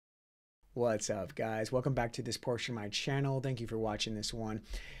What's up, guys? Welcome back to this portion of my channel. Thank you for watching this one.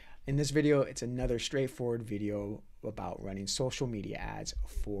 In this video, it's another straightforward video about running social media ads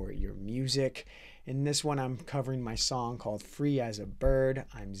for your music. In this one, I'm covering my song called Free as a Bird.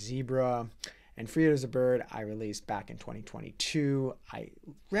 I'm Zebra. And Free as a Bird, I released back in 2022. I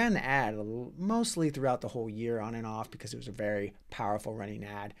ran the ad mostly throughout the whole year on and off because it was a very powerful running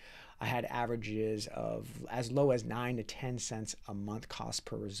ad. I had averages of as low as 9 to 10 cents a month cost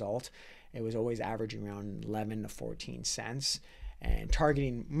per result. It was always averaging around 11 to 14 cents and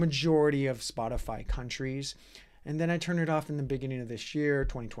targeting majority of Spotify countries. And then I turned it off in the beginning of this year,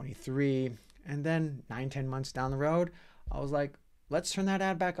 2023. And then 9, 10 months down the road, I was like, let's turn that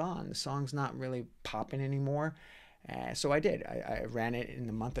ad back on. The song's not really popping anymore. So I did. I ran it in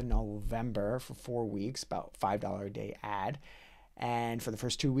the month of November for 4 weeks, about $5 a day ad. And for the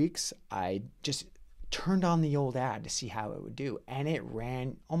first 2 weeks, I just turned on the old ad to see how it would do. And it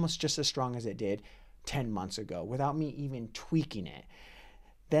ran almost just as strong as it did 10 months ago without me even tweaking it.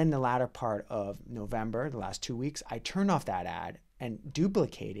 Then the latter part of November, the last 2 weeks, I turned off that ad and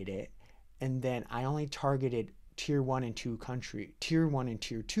duplicated it. And then I only targeted tier 1 and 2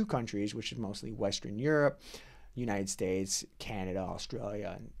 countries, which is mostly Western Europe, United States, Canada,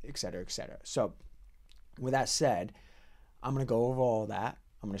 Australia, and et cetera, et cetera. So with that said, I'm going to go over all that.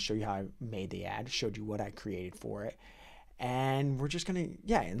 I'm going to show you how I made the ad, showed you what I created for it. And we're just going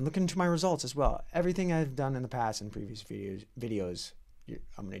to, and look into my results as well. Everything I've done in the past and previous videos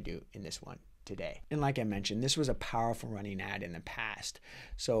I'm going to do in this one today. And like I mentioned, this was a powerful running ad in the past.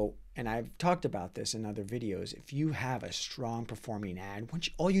 So, and I've talked about this in other videos. If you have a strong performing ad,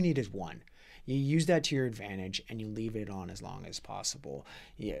 all you need is one. You use that to your advantage and you leave it on as long as possible.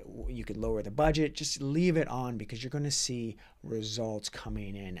 You could lower the budget, just leave it on because you're going to see results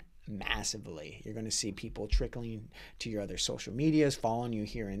coming in massively. You're going to see people trickling to your other social medias, following you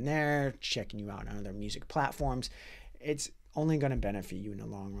here and there, checking you out on other music platforms. It's only going to benefit you in the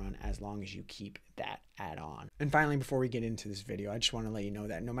long run as long as you keep that ad on. And finally, before we get into this video, I just want to let you know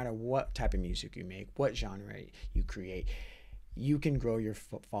that no matter what type of music you make, what genre you create, you can grow your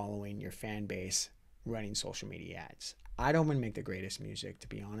following, your fan base, running social media ads. I don't want to make the greatest music, to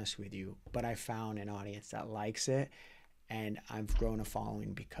be honest with you, but I found an audience that likes it, and I've grown a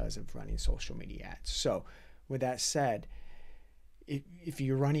following because of running social media ads. So with that said, if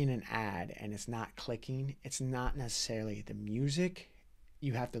you're running an ad and it's not clicking, it's not necessarily the music.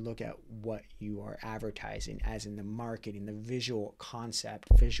 You have to look at what you are advertising, as in the marketing, the visual concept,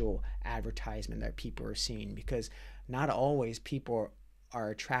 visual advertisement that people are seeing, because not always people are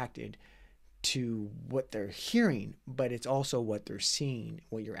attracted to what they're hearing, but it's also what they're seeing,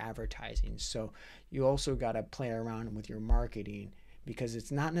 what you're advertising. So you also got to play around with your marketing, because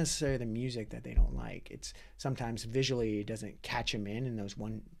it's not necessarily the music that they don't like. It's sometimes visually it doesn't catch them in those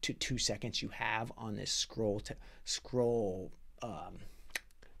 1 to 2 seconds you have on this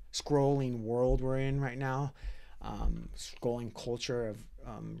scrolling world we're in right now, scrolling culture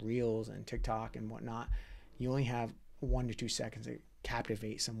of reels and TikTok and whatnot. You only have 1 to 2 seconds to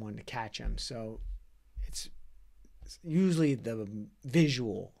captivate someone, to catch them. So it's usually the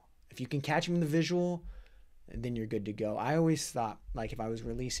visual. If you can catch them in the visual, then you're good to go. I always thought, like, if I was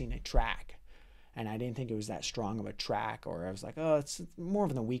releasing a track and I didn't think it was that strong of a track, or I was like, oh, it's more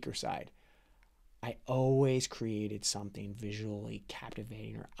of the weaker side, I always created something visually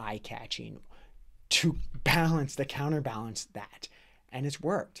captivating or eye-catching to counterbalance that. And it's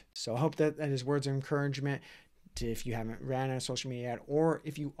worked. So I hope that is words of encouragement to, if you haven't ran a social media ad, or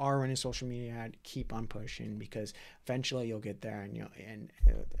if you are running a social media ad, keep on pushing, because eventually you'll get there and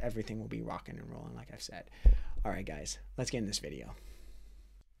everything will be rocking and rolling, like I've said. All right, guys, let's get in this video.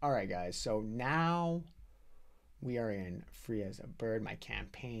 All right, guys, so now we are in Free as a Bird, my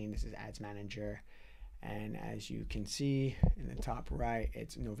campaign. This is Ads Manager. And as you can see in the top right,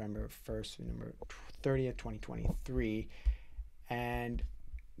 it's November 1st to November 30th, 2023. And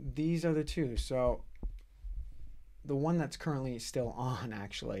these are the two. So the one that's currently still on,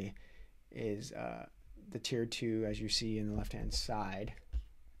 actually, is the tier 2, as you see in the left-hand side.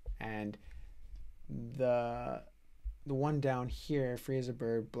 And the one down here, Free as a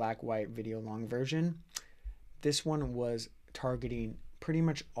Bird, black, white, video long version, this one was targeting pretty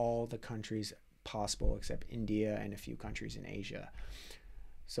much all the countries possible except India and a few countries in Asia.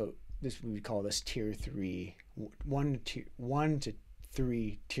 So this, we would call this tier 3, 1 to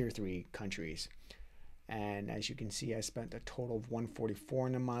 3 tier 3 countries. And as you can see, I spent a total of $144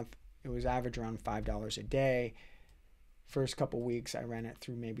 in a month. It was average around $5 a day. First couple weeks, I ran it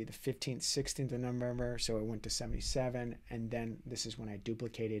through maybe the 15th, 16th of November, so it went to 77. And then this is when I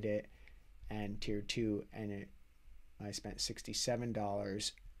duplicated it and tier 2, and I spent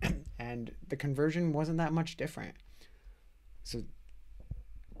 $67 and the conversion wasn't that much different. So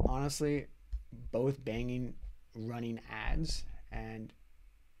honestly, both banging running ads, and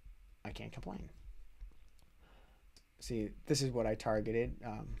I can't complain. See, this is what I targeted.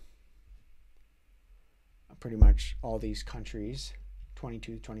 Pretty much all these countries,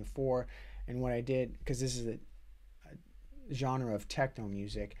 22 to 24. And what I did, because this is a genre of techno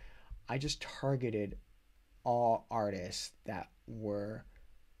music, I just targeted all artists that were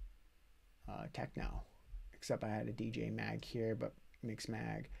techno, except I had a DJ mag here, but mix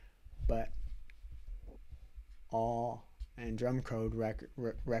mag, but all, and Drum Code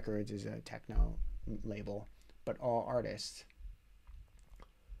Records is a techno label, but all artists.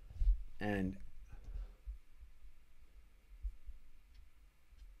 And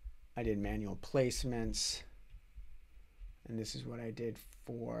I did manual placements, and this is what I did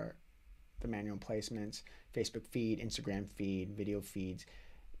for the manual placements: Facebook feed, Instagram feed, video feeds,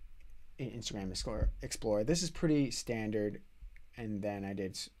 Instagram Explorer. This is pretty standard. And then I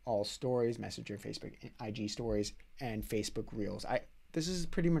did all stories, Messenger, Facebook, IG stories, and Facebook Reels. This is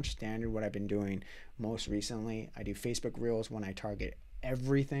pretty much standard what I've been doing most recently. I do Facebook Reels when I target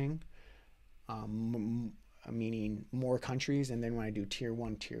everything, meaning more countries, and then when I do tier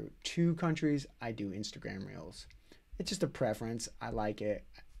 1, tier 2 countries, I do Instagram Reels. It's just a preference. I like it.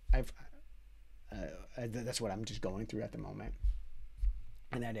 That's what I'm just going through at the moment.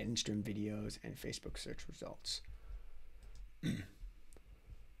 And I did Instagram videos and Facebook search results. So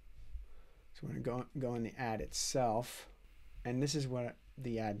we're going to go in the ad itself, and this is what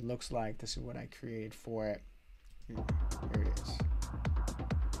the ad looks like. This is what I created for it. Here it is.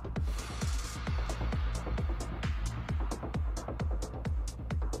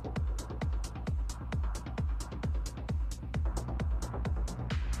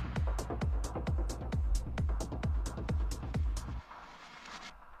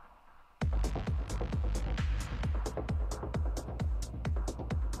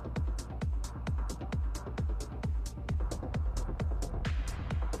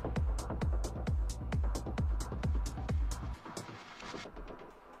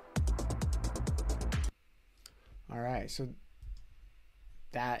 All right, so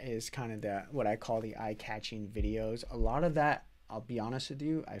that is kind of what I call the eye-catching videos. A lot of that, I'll be honest with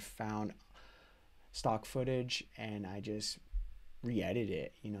you, I found stock footage and I just re-edited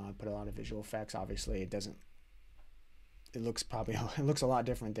it. I put a lot of visual effects. Obviously, it looks a lot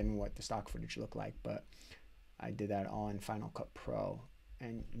different than what the stock footage looked like, but I did that all in Final Cut Pro,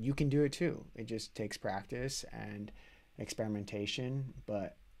 and you can do it too. It just takes practice and experimentation,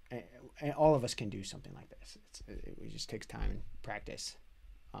 but all of us can do something like this. It just takes time and practice.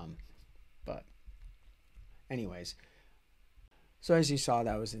 But anyways, so as you saw,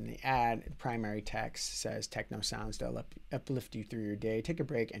 that was in the ad. The primary text says techno sounds to uplift you through your day. Take a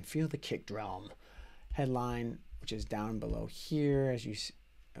break and feel the kick drum. Headline, which is down below here, as you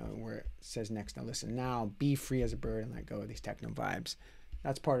where it says next to listen now. Be free as a bird and let go of these techno vibes.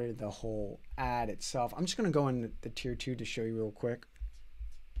 That's part of the whole ad itself. I'm just going to go in the tier 2 to show you real quick.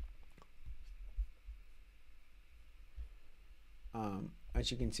 As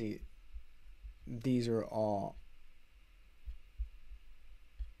you can see, these are all,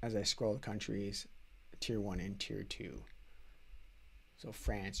 as I scroll the countries, tier 1 and tier 2. So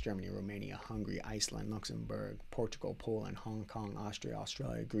France, Germany, Romania, Hungary, Iceland, Luxembourg, Portugal, Poland, Hong Kong, Austria,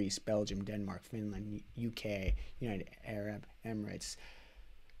 Australia, Greece, Belgium, Denmark, Finland, UK, United Arab Emirates,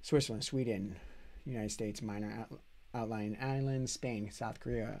 Switzerland, Sweden, United States, minor outlying islands, Spain, South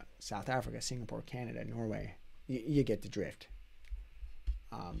Korea, South Africa, Singapore, Canada, Norway. You get the drift.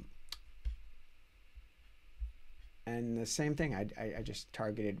 And the same thing, I just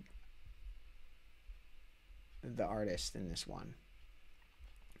targeted the artist in this one.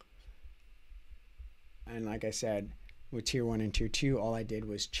 And like I said, with tier 1 and tier 2, all I did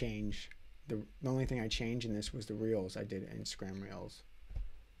was change the only thing I changed in this was the reels. I did Instagram reels.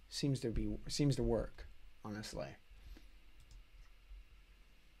 Seems to work, honestly.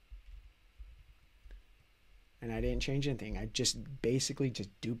 And I didn't change anything. I just basically just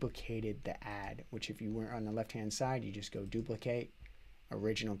duplicated the ad, which if you were on the left hand side, you just go duplicate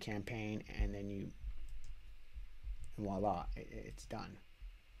original campaign, and then voila, it's done.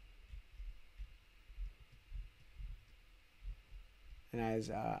 And as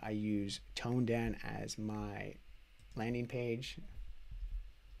I use toneden as my landing page,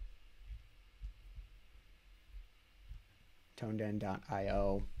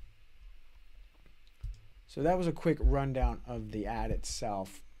 toneden.io. So that was a quick rundown of the ad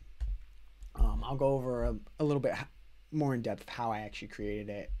itself. I'll go over a little bit more in depth how I actually created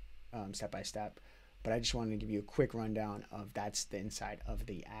it, step by step. but I just wanted to give you a quick rundown of that's the inside of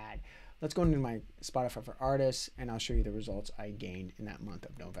the ad. Let's go into my Spotify for Artists, and I'll show you the results I gained in that month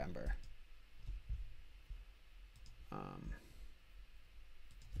of November.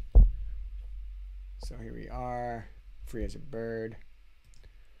 So here we are, Free as a Bird,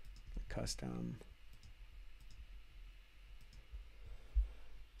 custom.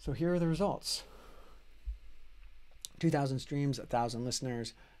 So here are the results. 2,000 streams, 1,000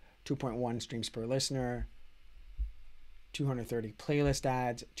 listeners, 2.1 streams per listener, 230 playlist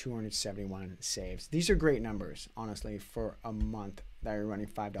ads, 271 saves. These are great numbers, honestly, for a month that you're running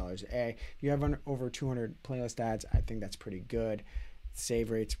 $5 a day. If you have over 200 playlist ads, I think that's pretty good. Save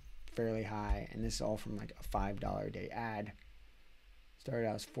rate's fairly high, and this is all from like a $5 a day ad. Started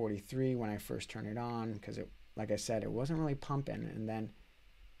out as 43 when I first turned it on because it, like I said, it wasn't really pumping, and then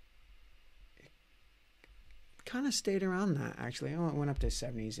it kind of stayed around that actually. Oh, it went up to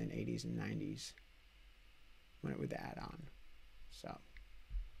 70s and 80s and 90s when it with the ad on. So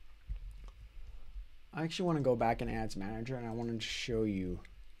I actually want to go back in Ads Manager, and I wanted to show you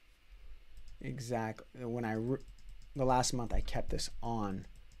exactly when the last month I kept this on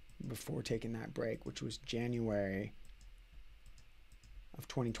before taking that break, which was January of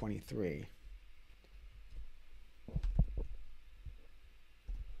 2023.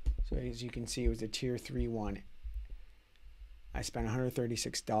 So as you can see, it was a tier 3 one. I spent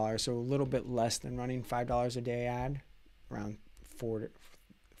 $136, so a little bit less than running $5 a day ad, around four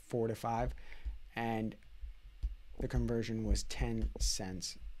to five, and the conversion was 10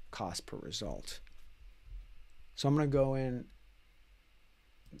 cents cost per result. So I'm going to go in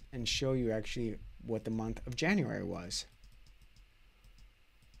and show you actually what the month of January was.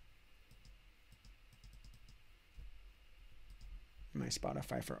 My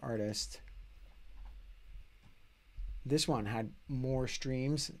Spotify for Artists. This one had more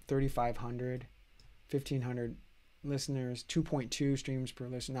streams, 3,500, 1,500 listeners, 2.2 streams per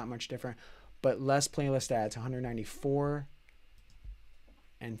listener, not much different, but less playlist ads, 194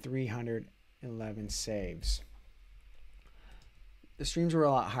 and 311 saves. The streams were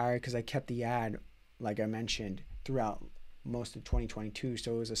a lot higher because I kept the ad, like I mentioned, throughout most of 2022,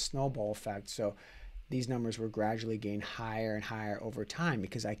 so it was a snowball effect. So these numbers were gradually getting higher and higher over time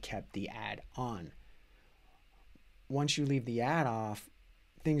because I kept the ad on. Once you leave the ad off,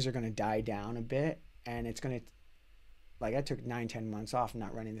 things are going to die down a bit, and it's going to, like I took 9-10 months off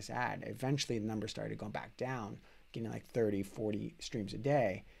not running this ad. Eventually the numbers started going back down, getting like 30-40 streams a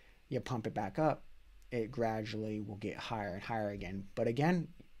day. You pump it back up, it gradually will get higher and higher again. But again,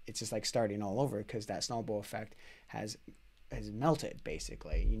 it's just like starting all over because that snowball effect has melted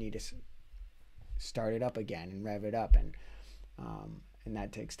basically. You need to start it up again and rev it up, and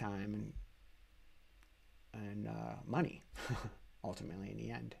that takes time and money ultimately in the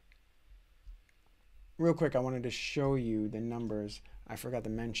end. Real quick, I wanted to show you the numbers I forgot to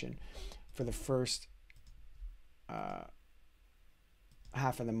mention for the first half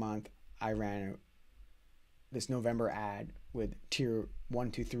of the month. I ran this November ad with tier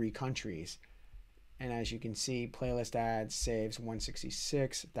 1 to 3 countries, and as you can see, playlist ads saves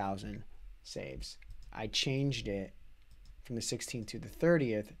 166,000 saves. I changed it from the 16th to the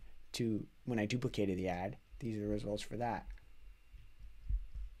 30th to when I duplicated the ad. These are the results for that.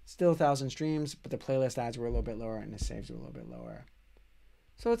 Still 1,000 streams, but the playlist ads were a little bit lower and the saves were a little bit lower.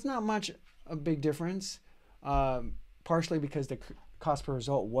 So it's not much a big difference, partially because the cost per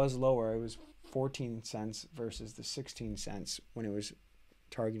result was lower. It was 14 cents versus the 16 cents when it was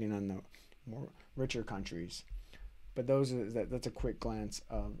targeting on the more richer countries. But that's a quick glance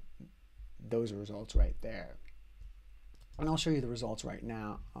of those results right there. And I'll show you the results right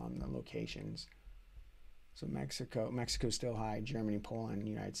now on the locations. So Mexico's still high, Germany, Poland,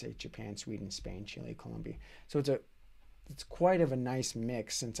 United States, Japan, Sweden, Spain, Chile, Colombia. So it's quite of a nice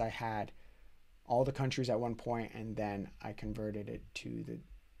mix since I had all the countries at one point and then I converted it to the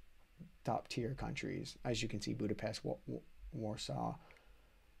top tier countries. As you can see, Budapest, Warsaw,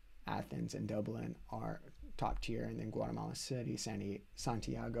 Athens, and Dublin are top tier, and then Guatemala City,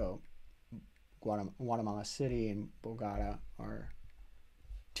 Santiago, Guatemala City, and Bogota are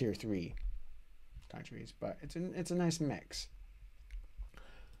tier 3 countries, but it's a nice mix.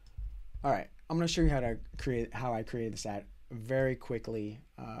 All right, I'm going to show you how I created this ad very quickly.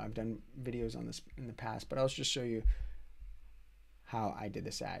 I've done videos on this in the past, but I'll just show you how I did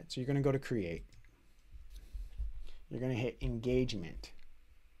this ad. So you're going to go to Create. You're going to hit Engagement.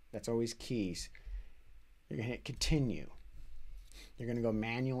 That's always keys. You're going to hit Continue. You're going to go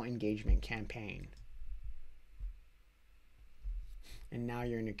Manual Engagement Campaign. And now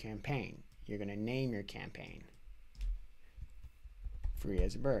you're in your campaign. You're going to name your campaign Free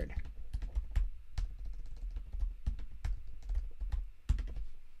as a Bird.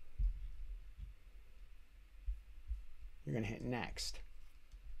 You're going to hit next.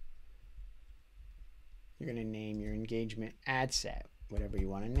 You're going to name your engagement ad set, whatever you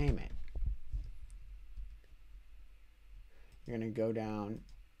want to name it. You're going to go down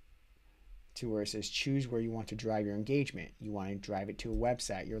to where it says choose where you want to drive your engagement. You want to drive it to a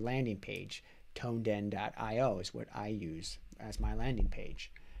website, your landing page. toneden.io is what I use as my landing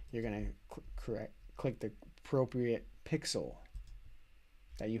page. You're going to click the appropriate pixel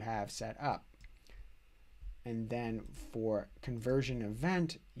that you have set up. And then for conversion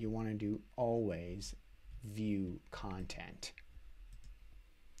event, you want to do always view content.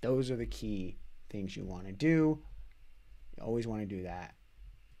 Those are the key things you want to do. You always want to do that.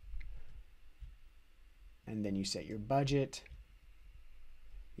 And then you set your budget.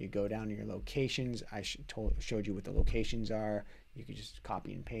 You go down to your locations. I showed you what the locations are. You could just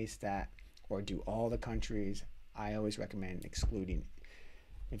copy and paste that, or do all the countries. I always recommend excluding,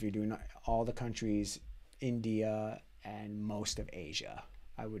 if you're doing all the countries, India and most of Asia,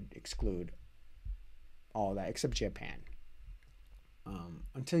 I would exclude all that except Japan.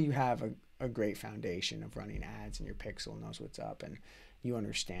 Until you have a great foundation of running ads and your pixel knows what's up and you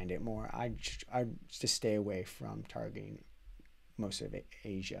understand it more, I just stay away from targeting most of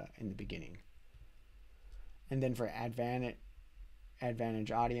Asia in the beginning. And then for advantage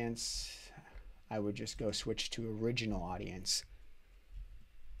audience, I would just go switch to original audience,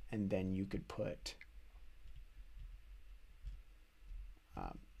 and then you could put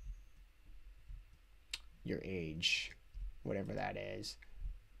your age, whatever that is,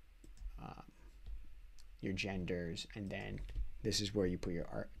 your genders, and then this is where you put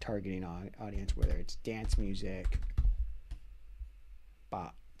your targeting audience, whether it's dance music,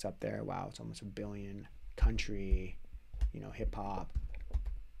 it's up there, wow, it's almost 1 billion, country, hip hop,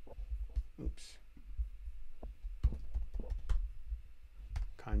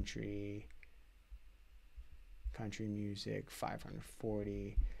 country music,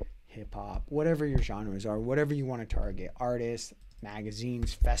 540, hip hop, whatever your genres are, whatever you want to target, artists,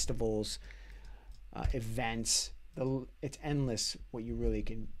 magazines, festivals, events. It's endless what you really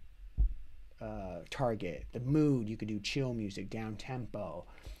can target. The mood, you could do chill music, down tempo,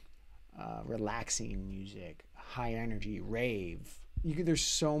 relaxing music, high energy, rave. There's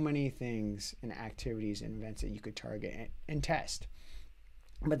so many things and activities and events that you could target and test.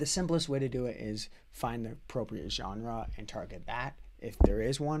 But the simplest way to do it is find the appropriate genre and target that. If there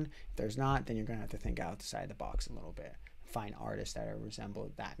is one, if there's not, then you're going to have to think outside the box a little bit. Find artists that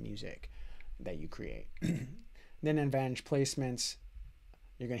resemble that music that you create. Then advantage placements,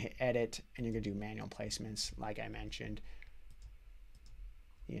 you're going to hit edit and you're going to do manual placements like I mentioned.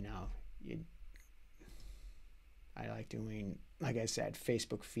 I like doing, like I said,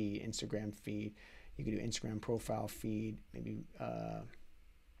 Facebook feed, Instagram feed. You could do Instagram profile feed, maybe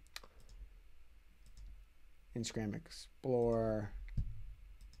Instagram Explorer.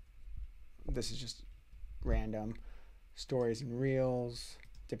 This is just random. Stories and reels,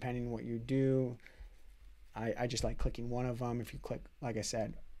 depending on what you do. I just like clicking one of them. If you click, like I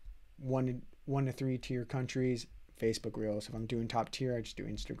said, 1 to 3 tier countries, Facebook reels. If I'm doing top tier, I just do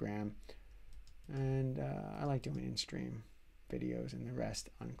Instagram. And I like doing in-stream videos and the rest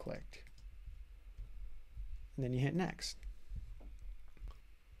unclicked. And then you hit next.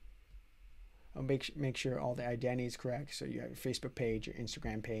 I'll make sure all the identity is correct. So you have your Facebook page, your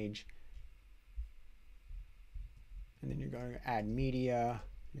Instagram page. And then you're going to add media.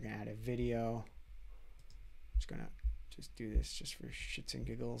 You're going to add a video. I'm just going to do this just for shits and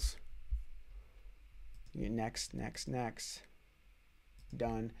giggles. You get next, next, next.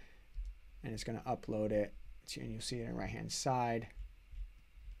 Done. And it's going to upload it. And you'll see it on the right hand side.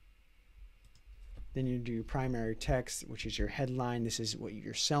 Then you do your primary text, which is your headline. This is what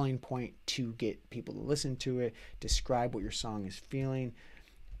your selling point to get people to listen to it. Describe what your song is feeling.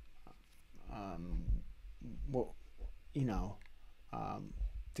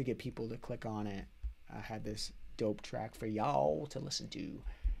 To get people to click on it. I had this dope track for y'all to listen to.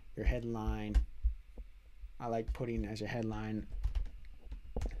 Your headline. I like putting as a headline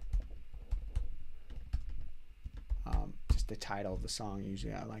just the title of the song.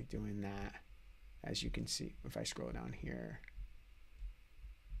 Usually I like doing that. As you can see, if I scroll down here,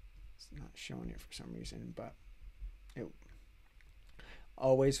 it's not showing it for some reason, but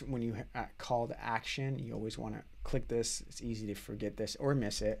always when you call to action, you always want to click this. It's easy to forget this or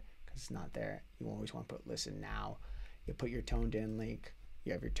miss it because it's not there. You always want to put listen now. You put your toneden link.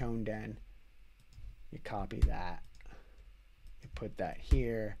 You have your toneden. You copy that. You put that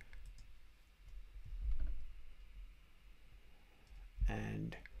here.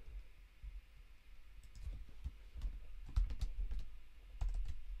 And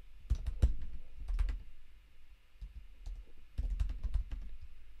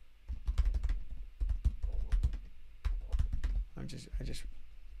I just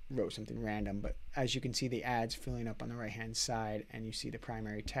wrote something random, but as you can see, the ads filling up on the right hand side, and you see the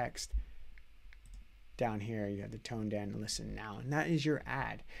primary text down here. You have the toneden, listen now, and that is your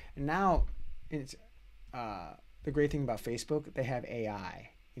ad. And now it's the great thing about Facebook, they have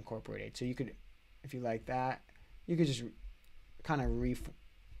AI incorporated, so you could, if you like that, you could just kind of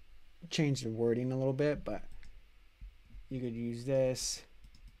change the wording a little bit, but you could use this.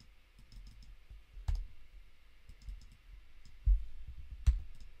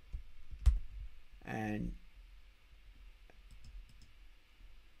 And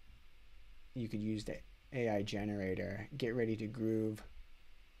you could use the AI generator. Get ready to groove.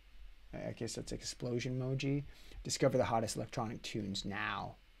 I guess that's like explosion emoji. Discover the hottest electronic tunes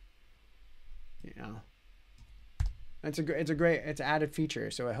now. You know, it's an added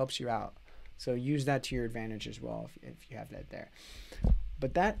feature, so it helps you out. So use that to your advantage as well if you have that there.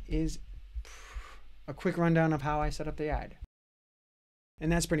 But that is a quick rundown of how I set up the ad.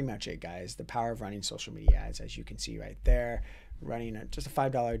 And that's pretty much it, guys. The power of running social media ads, as you can see right there, running just a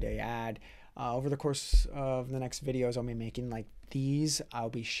 $5 a day ad. Over the course of the next videos I'll be making like these, I'll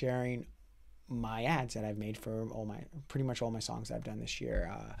be sharing my ads that I've made for pretty much all my songs that I've done this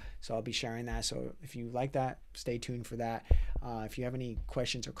year. So I'll be sharing that. So if you like that, stay tuned for that. If you have any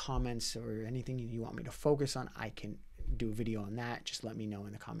questions or comments or anything you want me to focus on, I can do a video on that. Just let me know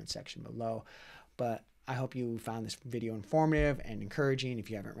in the comment section below. But I hope you found this video informative and encouraging if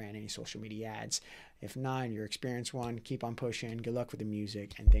you haven't ran any social media ads. If not, and you're experienced one, keep on pushing. Good luck with the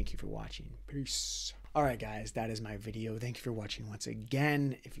music, and thank you for watching. Peace. All right, guys, that is my video. Thank you for watching once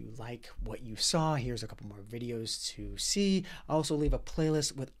again. If you like what you saw, here's a couple more videos to see. I'll also leave a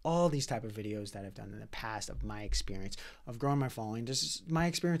playlist with all these type of videos that I've done in the past of my experience of growing my following. This is my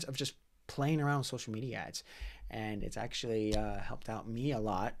experience of just playing around with social media ads, and it's actually helped out me a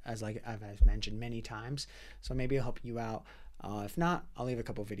lot, as I've mentioned many times. So maybe it'll help you out. If not, I'll leave a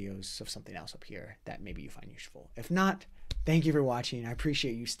couple videos of something else up here that maybe you find useful. If not, thank you for watching. I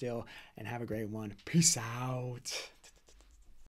appreciate you still, and have a great one. Peace out.